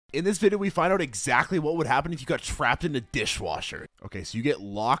In this video, we find out exactly what would happen if you got trapped in a dishwasher. Okay, so you get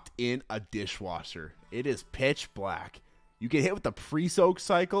locked in a dishwasher. It is pitch black. You get hit with the pre-soak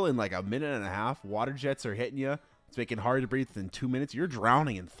cycle in like a minute and a half. Water jets are hitting you. It's making it hard to breathe in 2 minutes. You're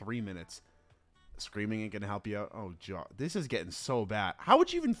drowning in 3 minutes. Screaming ain't gonna help you out. Oh, this is getting so bad. How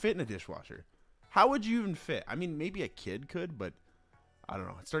would you even fit in a dishwasher? How would you even fit? I mean, maybe a kid could, but I don't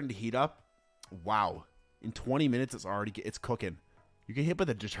know. It's starting to heat up. Wow. In 20 minutes, it's cooking. You get hit by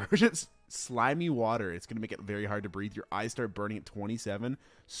the detergent, slimy water. It's going to make it very hard to breathe. Your eyes start burning at 27.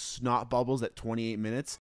 Snot bubbles at 28 minutes.